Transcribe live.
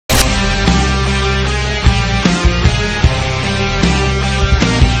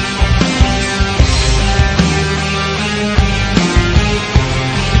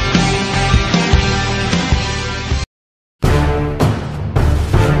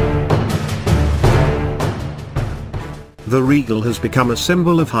The Regal has become a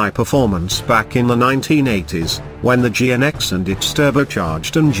symbol of high performance back in the 1980s, when the GNX and its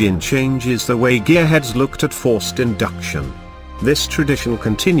turbocharged engine changes the way gearheads looked at forced induction. This tradition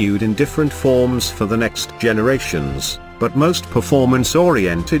continued in different forms for the next generations, but most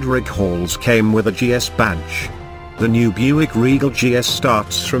performance-oriented rig hauls came with a GS badge. The new Buick Regal GS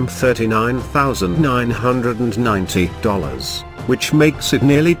starts from $39,990, which makes it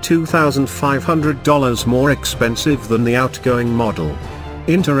nearly $2,500 more expensive than the outgoing model.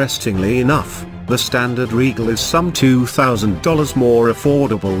 Interestingly enough, the standard Regal is some $2,000 more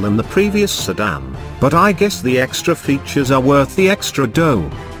affordable than the previous sedan, but I guess the extra features are worth the extra dough.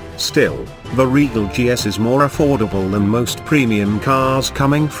 Still, the Regal GS is more affordable than most premium cars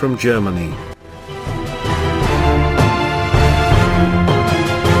coming from Germany.